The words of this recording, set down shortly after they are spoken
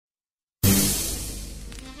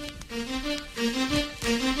Yeah,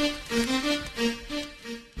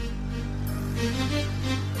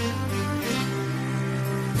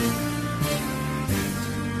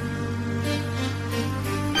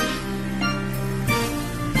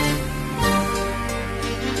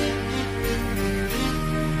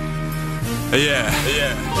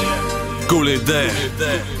 Gulide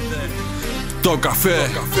Tocafe.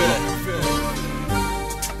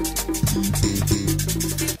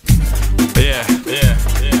 Yeah,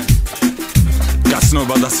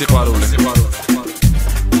 Gacnoba და Siyvaruli.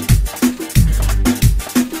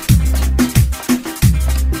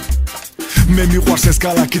 მე მიყვარს ეს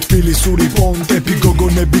ქალაქი თბილისური პონტები,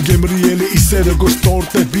 გოგონები გემრიელი ისე როგორც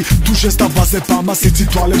ტორტები. თუ შესთავაზებ ამას იცი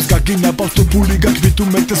თვალებს გაგინაბავს, თუ ფული გაქვით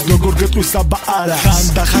უმეტეს როგორ გეტყვის აბა არა.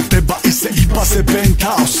 ხანდახახდება ისე იფასებენ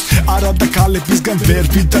თავს, არა და ქალებისგან ვერ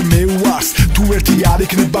ვიდა მეუარს. თუ ერთი არ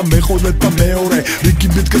იქნება მეყოლებდა მეორე, რიგი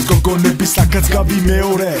მიდგეს გოგონები საკაც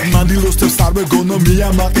გავიმეორე. მანდილოსებს არ მეგონო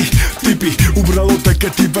მიამაყი ტიპი, უბრალოდ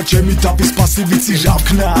ეკეთი ვარ ჩემი თავის პასივიცი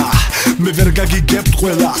ჟავქნა. მე ვერ გაგიგებთ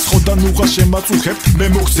ყველას, ხოდან უღა შემაწუხებთ, მე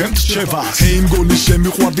მოგცემთ რჩევას. იმ გონი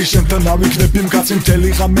შემიყვარდი შენთან არ ვიქნები მკაცი, მთელი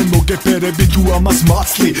ღამე მოგეფერები თუ ამას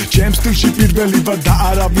მაცლი. ჩემ სტილში პირველი ვარ და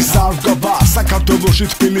არავის არ ვგავა, საქართველოში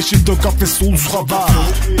თბილისში TOCAFE სულ სხვა ვარ.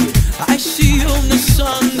 I see you in the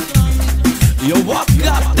sun, you walk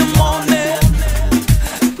up the morning,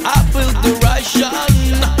 I feel the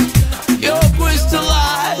Russian, you're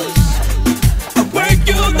crystallized. I wake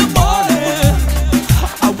you in the morning,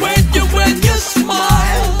 I wake you when you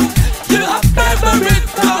smile. You're a favorite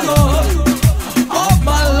color of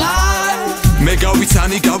my life. მე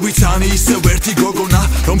გავიცანი ისევ ერთი გოგონა,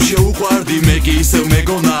 რომ შეუყვარდი მე კი ისევ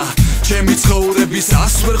მეგონა. ჩემი ცხოვრების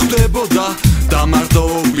ას ვერ ხდებოდა და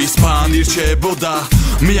მარტოობის ფანი რჩებოდა.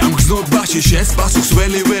 მე ამ გზნობაში შენს პასუხს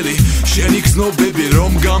ველი, შენი გზნობები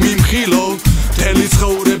რომ გამიმხილო. მთელი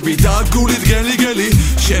ცხოვრები და გულით გელი,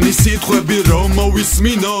 შენი სიტყვები რომ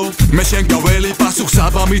მოვისმინო. მე შენ გაველი პასუხს,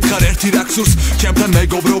 აბა მითხარ ერთი რაკსურს, ჩემთან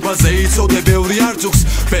მეგობრობაზე იცოდე ბევრი არწუხს.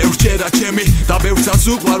 ბევრჯერა ჩემი და ბევრსაც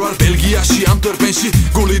უყვარვარ, ბელგიაში ამ ტორპენში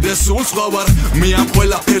გულიდე სულ სხვა ვარ. მე ამ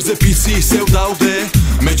ყველაფერზე ფიცი ისევ დავდე,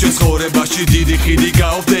 მე ჩვენ ცხოვრებაში დიდი ხიდი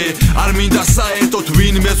გავდე. არ მინდა საერთოდ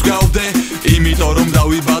ვინმეს გავდე, იმიტომ რომ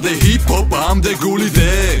დავიბადე ჰიპ-ჰოპამდე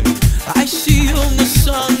გულიდე. I see you in the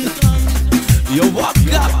sun, you walk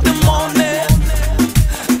up the morning,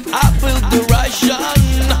 I feel the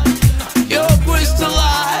Russian, you're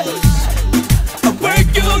crystallized. I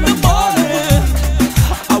wake you in the morning,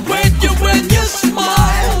 I wake you when you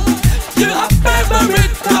smile. You're a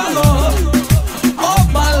favorite color